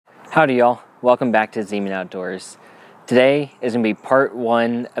Howdy y'all, welcome back to Zeman Outdoors. Today is going to be part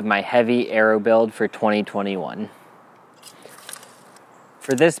one of my heavy arrow build for 2021.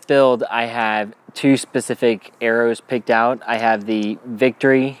 For this build I have two specific arrows picked out. I have the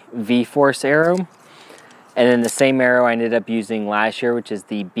Victory V-Force arrow, and then the same arrow I ended up using last year, which is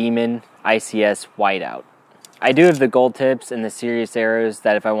the Beeman ICS Whiteout. I do have the gold tips and the Sirius arrows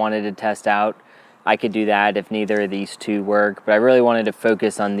that if I wanted to test out, I could do that if neither of these two work, but I really wanted to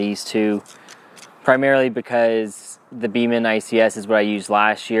focus on these two, primarily because the Beeman ICS is what I used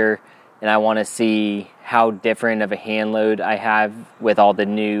last year, and I want to see how different of a hand load I have with all the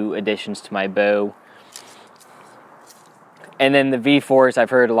new additions to my bow. And then the V-Force,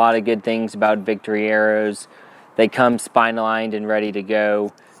 I've heard a lot of good things about Victory arrows. They come spine aligned and ready to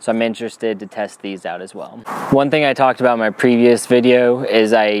go, so I'm interested to test these out as well. One thing I talked about in my previous video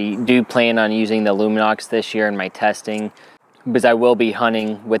is I do plan on using the Luminox this year in my testing, because I will be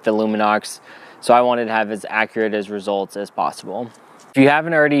hunting with the Luminox, so I wanted to have as accurate as results as possible. If you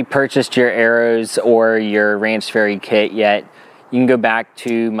haven't already purchased your arrows or your Ranch Fairy kit yet, you can go back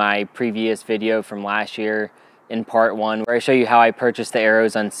to my previous video from last year in part one, where I show you how I purchased the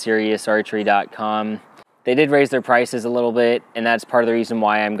arrows on SiriusArchery.com. They did raise their prices a little bit, and that's part of the reason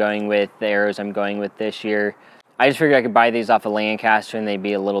why I'm going with the arrows I'm going with this year. I just figured I could buy these off of Lancaster and they'd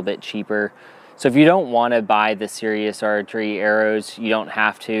be a little bit cheaper. So if you don't want to buy the Sirius Archery arrows, you don't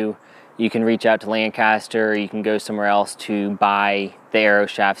have to. You can reach out to Lancaster, or you can go somewhere else to buy the arrow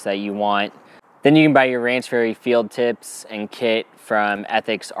shafts that you want. Then you can buy your Ranch Fairy field tips and kit from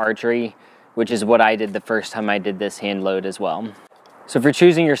Ethics Archery, which is what I did the first time I did this hand load as well. So for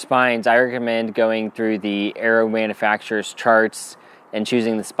choosing your spines, I recommend going through the arrow manufacturer's charts and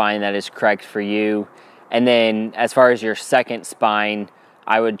choosing the spine that is correct for you. And then as far as your second spine,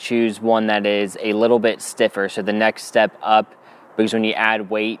 I would choose one that is a little bit stiffer, so the next step up, because when you add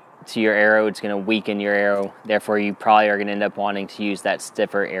weight to your arrow, it's going to weaken your arrow. Therefore, you probably are going to end up wanting to use that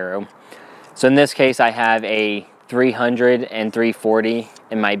stiffer arrow. So in this case, I have a 300 and 340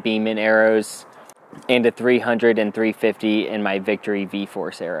 in my Beeman arrows, and a 300 and 350 in my Victory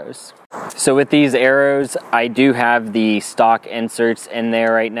V-Force arrows. So with these arrows, I do have the stock inserts in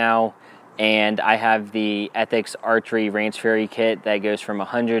there right now, and I have the Ethics Archery Ranch Fairy kit that goes from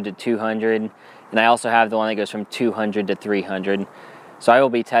 100 to 200, and I also have the one that goes from 200 to 300. So I will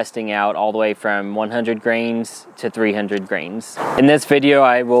be testing out all the way from 100 grains to 300 grains. In this video,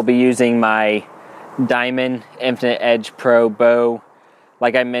 I will be using my Diamond Infinite Edge Pro bow.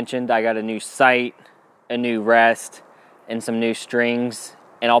 Like I mentioned, I got a new sight, a new rest, and some new strings,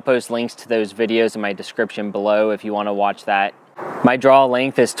 and I'll post links to those videos in my description below if you want to watch that. My draw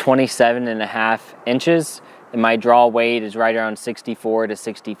length is 27.5 inches, and my draw weight is right around 64 to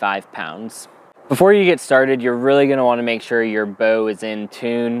 65 pounds. Before you get started, you're really going to want to make sure your bow is in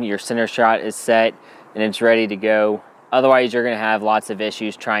tune, your center shot is set, and it's ready to go. Otherwise, you're going to have lots of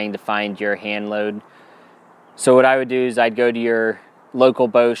issues trying to find your hand load. So what I would do is I'd go to your local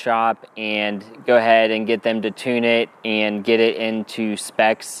bow shop and go ahead and get them to tune it and get it into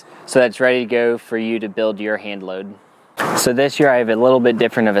specs so that's ready to go for you to build your hand load. So this year I have a little bit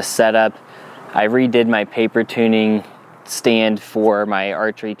different of a setup. I redid my paper tuning stand for my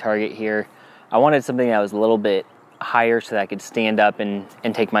archery target here. I wanted something that was a little bit higher so that I could stand up and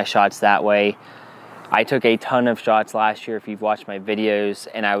take my shots that way. I took a ton of shots last year if you've watched my videos,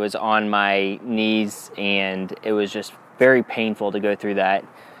 and I was on my knees and it was just very painful to go through that.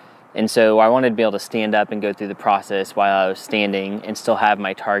 And so I wanted to be able to stand up and go through the process while I was standing and still have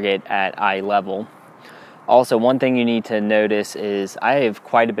my target at eye level. Also, one thing you need to notice is I have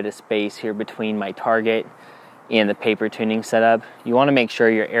quite a bit of space here between my target and the paper tuning setup. You want to make sure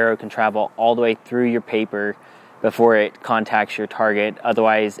your arrow can travel all the way through your paper before it contacts your target,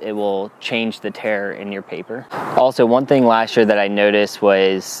 otherwise it will change the tear in your paper. Also, one thing last year that I noticed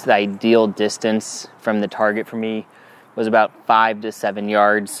was the ideal distance from the target for me was about 5 to 7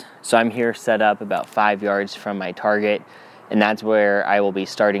 yards. So I'm here set up about 5 yards from my target, and that's where I will be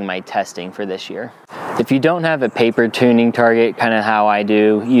starting my testing for this year. If you don't have a paper tuning target, kind of how I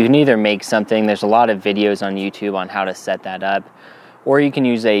do, you can either make something. There's a lot of videos on YouTube on how to set that up, or you can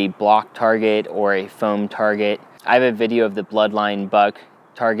use a block target or a foam target. I have a video of the Bloodline Buck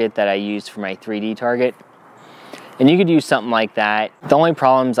target that I used for my 3D target, and you could use something like that. The only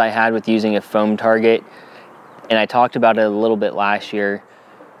problems I had with using a foam target, and I talked about it a little bit last year,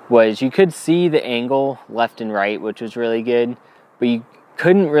 was you could see the angle left and right, which was really good, but you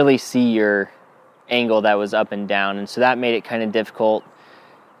couldn't really see your angle that was up and down, and so that made it kind of difficult.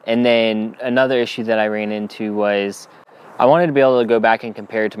 And then another issue that I ran into was I wanted to be able to go back and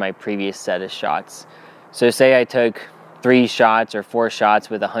compare it to my previous set of shots. So say I took 3 shots or 4 shots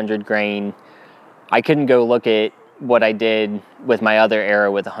with 100 grain, I couldn't go look at what I did with my other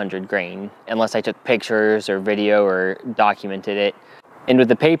arrow with 100 grain unless I took pictures or video or documented it. And with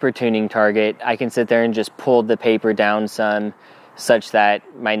the paper tuning target, I can sit there and just pull the paper down some such that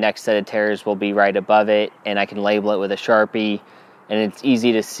my next set of tears will be right above it, and I can label it with a Sharpie, and it's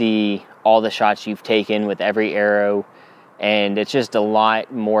easy to see all the shots you've taken with every arrow, and it's just a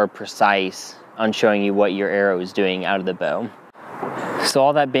lot more precise on showing you what your arrow is doing out of the bow. So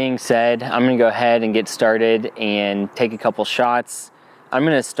all that being said, I'm going to go ahead and get started and take a couple shots. I'm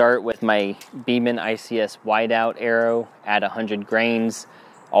going to start with my Beeman ICS Whiteout arrow at 100 grains.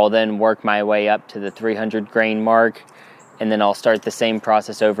 I'll then work my way up to the 300 grain mark, and then I'll start the same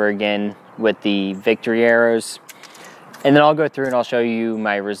process over again with the Victory arrows. And then I'll go through and I'll show you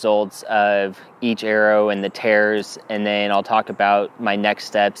my results of each arrow and the tears, and then I'll talk about my next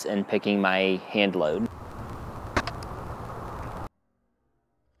steps in picking my hand load.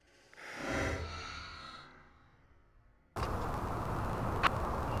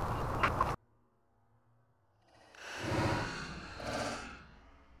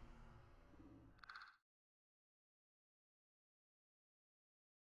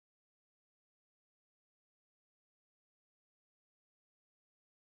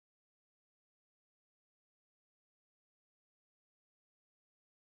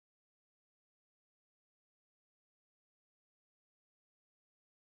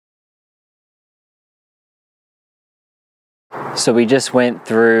 So we just went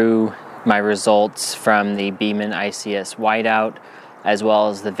through my results from the Beeman ICS Whiteout as well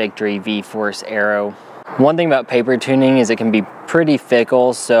as the Victory V-Force arrow. One thing about paper tuning is it can be pretty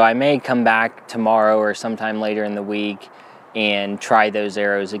fickle, so I may come back tomorrow or sometime later in the week and try those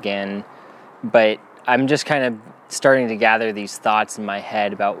arrows again. But I'm just kind of starting to gather these thoughts in my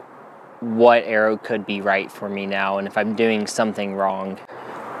head about what arrow could be right for me now and if I'm doing something wrong.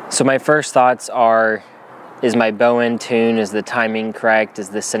 So my first thoughts are, is my bow end tune, is the timing correct, is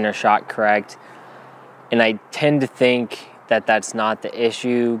the center shot correct? And I tend to think that that's not the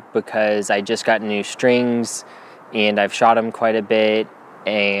issue because I just got new strings and I've shot them quite a bit,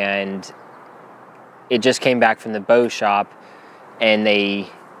 and it just came back from the bow shop and they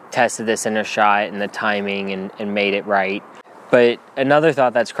tested the center shot and the timing and made it right. But another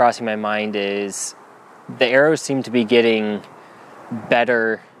thought that's crossing my mind is the arrows seem to be getting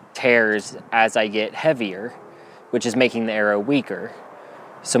better tears as I get heavier, which is making the arrow weaker.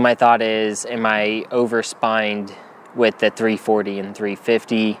 So my thought is, am I overspined with the 340 and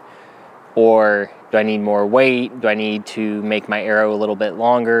 350, or do I need more weight? Do I need to make my arrow a little bit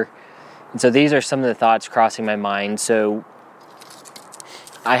longer? And so these are some of the thoughts crossing my mind. So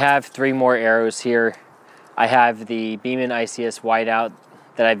I have 3 more arrows here. I have the Beeman ICS Whiteout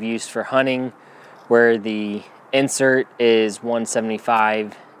that I've used for hunting, where the insert is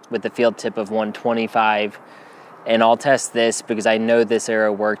 175 with the field tip of 125, and I'll test this because I know this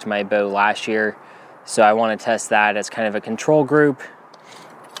arrow worked my bow last year, so I want to test that as kind of a control group.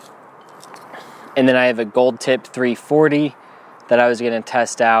 And then I have a gold tip 340 that I was going to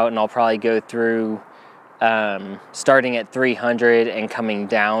test out, and I'll probably go through starting at 300 and coming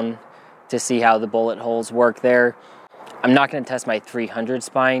down to see how the bullet holes work there. I'm not going to test my 300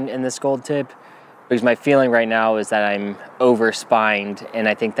 spine in this gold tip because my feeling right now is that I'm over-spined, and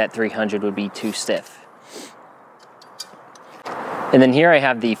I think that 300 would be too stiff. And then here I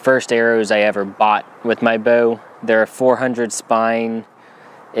have the first arrows I ever bought with my bow. They're a 400 spine.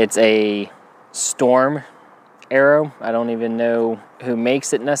 It's a Storm arrow. I don't even know who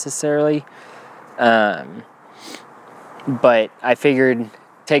makes it necessarily. But I figured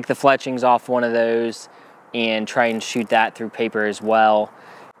take the fletchings off one of those and try and shoot that through paper as well.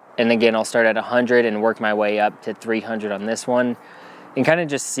 And again, I'll start at 100 and work my way up to 300 on this one and kind of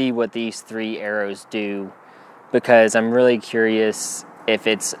just see what these 3 arrows do, because I'm really curious if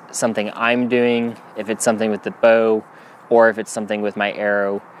it's something I'm doing, if it's something with the bow, or if it's something with my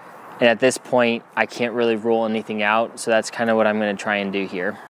arrow. And at this point, I can't really rule anything out, so that's kind of what I'm going to try and do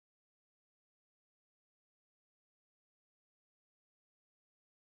here.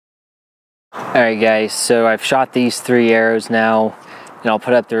 Alright guys, so I've shot these 3 arrows now, and I'll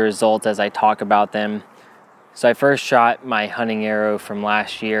put up the results as I talk about them. So I first shot my hunting arrow from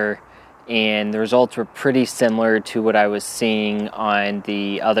last year, and the results were pretty similar to what I was seeing on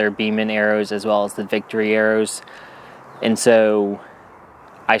the other Beeman arrows as well as the Victory arrows. And so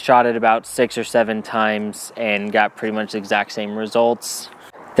I shot it about 6 or 7 times and got pretty much the exact same results.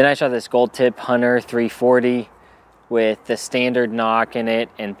 Then I shot this gold tip Hunter 340 with the standard nock in it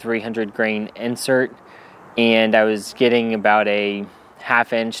and 300 grain insert, and I was getting about a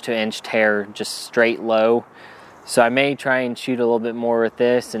 1/2 inch to inch tear just straight low. So I may try and shoot a little bit more with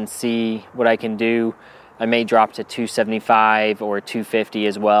this and see what I can do. I may drop to 275 or 250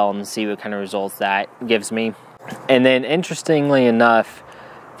 as well and see what kind of results that gives me. And then interestingly enough,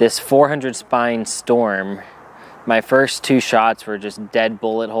 this 400 spine Storm, my first 2 shots were just dead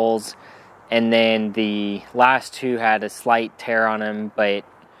bullet holes, and then the last 2 had a slight tear on them, but it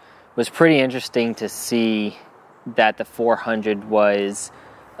was pretty interesting to see that the 400 was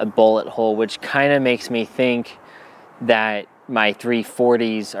a bullet hole, which kind of makes me think that my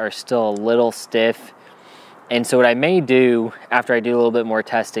 340s are still a little stiff. And so what I may do after I do a little bit more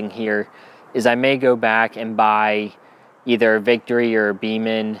testing here is I may go back and buy either a Victory or a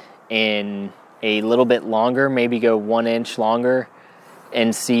Beeman in a little bit longer, maybe go 1 inch longer,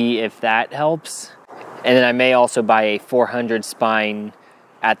 and see if that helps. And then I may also buy a 400 spine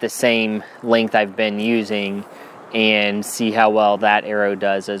at the same length I've been using and see how well that arrow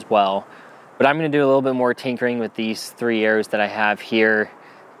does as well. But I'm going to do a little bit more tinkering with these 3 arrows that I have here,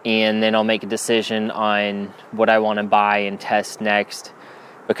 and then I'll make a decision on what I want to buy and test next,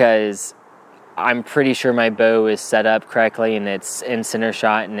 because I'm pretty sure my bow is set up correctly and it's in center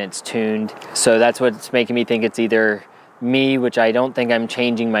shot and it's tuned. So that's what's making me think it's either me, which I don't think I'm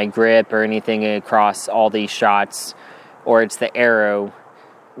changing my grip or anything across all these shots, or it's the arrow,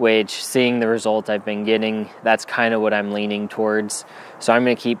 which, seeing the results I've been getting, that's kind of what I'm leaning towards. So I'm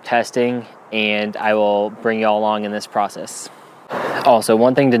going to keep testing, and I will bring you all along in this process. Also,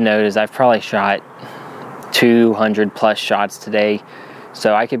 one thing to note is I've probably shot 200 plus shots today,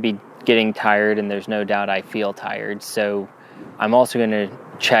 so I could be getting tired, and there's no doubt I feel tired. So I'm also going to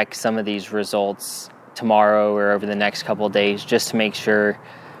check some of these results tomorrow or over the next couple of days just to make sure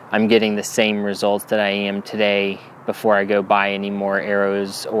I'm getting the same results that I am today before I go buy any more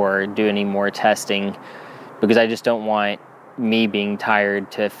arrows or do any more testing, because I just don't want me being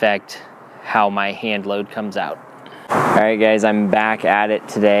tired to affect how my hand load comes out. Alright guys, I'm back at it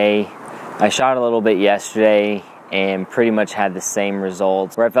today. I shot a little bit yesterday and pretty much had the same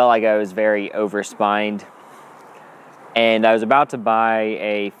results, where I felt like I was very overspined. And I was about to buy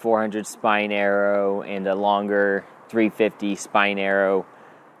a 400 spine arrow and a longer 350 spine arrow,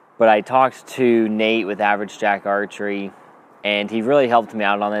 but I talked to Nate with Average Jack Archery, and he really helped me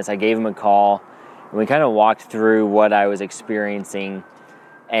out on this. I gave him a call, and we kind of walked through what I was experiencing.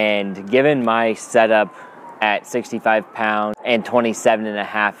 And given my setup at 65 pounds and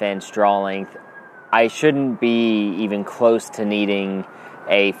 27.5 inch draw length, I shouldn't be even close to needing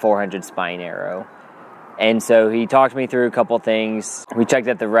a 400 spine arrow. And so he talked me through a couple things. We checked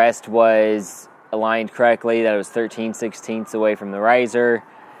that the rest was aligned correctly, that it was 13/16 away from the riser,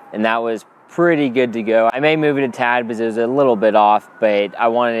 and that was pretty good to go. I may move it a tad because it was a little bit off, but I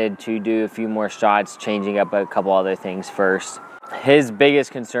wanted to do a few more shots, changing up a couple other things first. His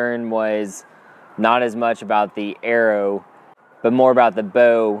biggest concern was not as much about the arrow, but more about the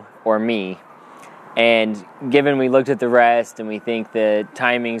bow or me. And given we looked at the rest and we think the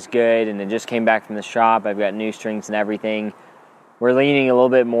timing's good and it just came back from the shop, I've got new strings and everything, we're leaning a little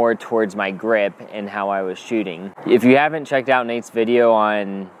bit more towards my grip and how I was shooting. If you haven't checked out Nate's video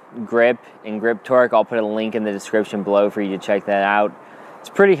on grip and grip torque, I'll put a link in the description below for you to check that out. It's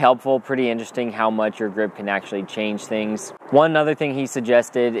pretty helpful, pretty interesting how much your grip can actually change things. One other thing he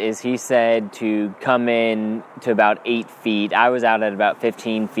suggested is he said to come in to about 8 feet. I was out at about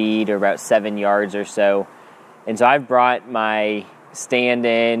 15 feet or about 7 yards or so. And so I've brought my stand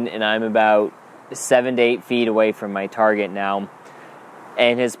in and I'm about 7 to 8 feet away from my target now.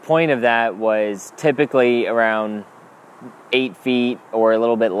 And his point of that was typically around 8 feet or a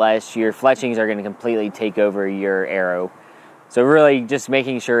little bit less, your fletchings are going to completely take over your arrow. So really just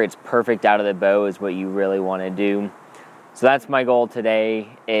making sure it's perfect out of the bow is what you really want to do. So that's my goal today,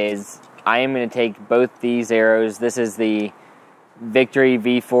 is I am going to take both these arrows. This is the Victory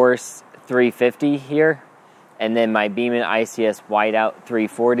V-Force 350 here, and then my Beeman ICS Whiteout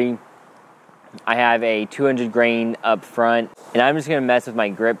 340. I have a 200 grain up front, and I'm just going to mess with my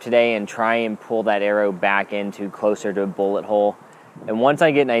grip today and try and pull that arrow back into closer to a bullet hole. And once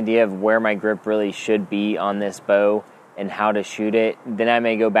I get an idea of where my grip really should be on this bow and how to shoot it, then I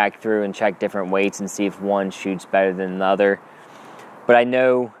may go back through and check different weights and see if one shoots better than the other. But I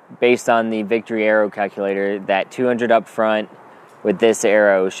know, based on the Victory arrow calculator, that 200 up front with this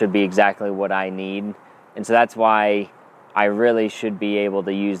arrow should be exactly what I need. And so that's why I really should be able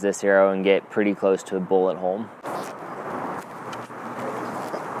to use this arrow and get pretty close to a bullet hole.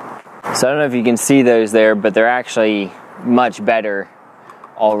 So I don't know if you can see those there, but they're actually much better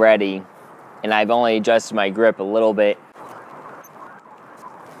already. And I've only adjusted my grip a little bit.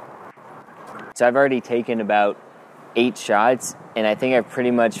 So I've already taken about 8 shots, and I think I've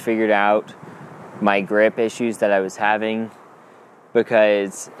pretty much figured out my grip issues that I was having,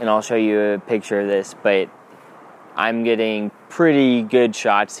 because, and I'll show you a picture of this, but I'm getting pretty good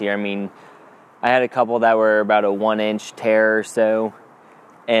shots here. I mean, I had a couple that were about a 1-inch tear or so,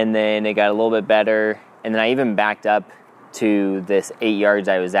 and then it got a little bit better, and then I even backed up to this 8 yards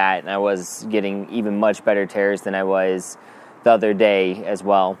I was at, and I was getting even much better tears than I was the other day as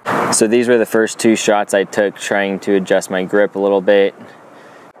well. So these were the first 2 shots I took trying to adjust my grip a little bit,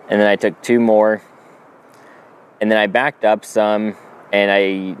 and then I took 2 more, and then I backed up some, and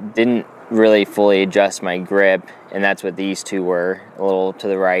I didn't really fully adjust my grip, and that's what these 2 were, a little to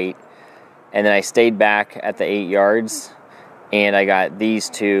the right. And then I stayed back at the 8 yards, and I got these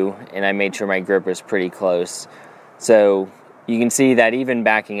 2, and I made sure my grip was pretty close. So you can see that even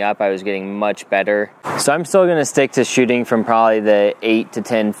backing up, I was getting much better. So I'm still gonna stick to shooting from probably the 8 to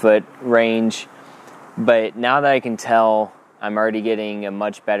 10 foot range, but now that I can tell I'm already getting a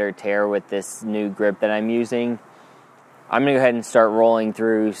much better tear with this new grip that I'm using, I'm gonna go ahead and start rolling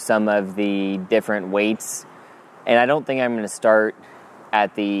through some of the different weights. And I don't think I'm gonna start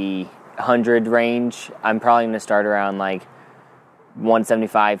at the 100 range. I'm probably gonna start around like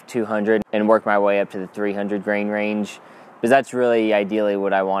 175, 200, and work my way up to the 300 grain range, because that's really ideally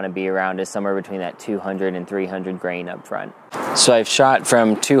what I want to be around, is somewhere between that 200 and 300 grain up front. So I've shot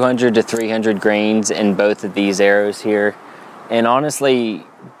from 200 to 300 grains in both of these arrows here, and honestly,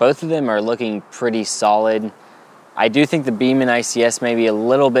 both of them are looking pretty solid. I do think the Beeman ICS may be a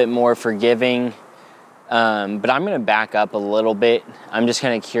little bit more forgiving, but I'm going to back up a little bit. I'm just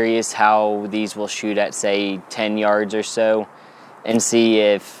kind of curious how these will shoot at, say, 10 yards or so, and see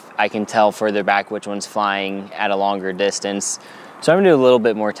if I can tell further back which one's flying at a longer distance. So I'm going to do a little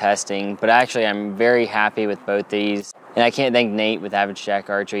bit more testing, but actually I'm very happy with both these. And I can't thank Nate with Average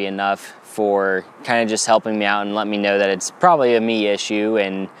Jack Archery enough for kind of just helping me out and letting me know that it's probably a me issue,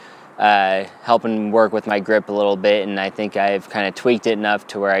 and helping work with my grip a little bit. And I think I've kind of tweaked it enough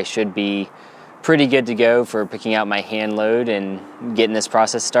to where I should be pretty good to go for picking out my hand load and getting this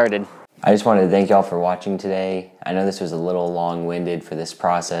process started. I just wanted to thank y'all for watching today. I know this was a little long-winded for this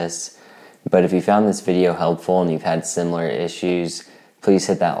process, but if you found this video helpful and you've had similar issues, please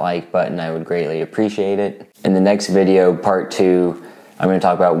hit that like button. I would greatly appreciate it. In the next video, part 2, I'm going to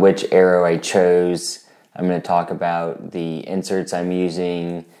talk about which arrow I chose. I'm going to talk about the inserts I'm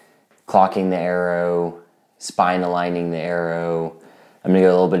using, clocking the arrow, spine aligning the arrow. I'm going to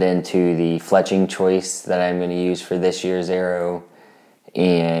go a little bit into the fletching choice that I'm going to use for this year's arrow,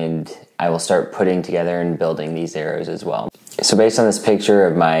 and I will start putting together and building these arrows as well. So based on this picture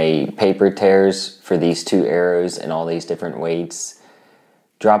of my paper tears for these 2 arrows and all these different weights,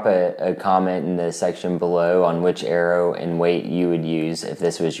 drop a comment in the section below on which arrow and weight you would use if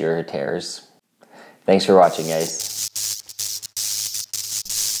this was your tears. Thanks for watching, guys.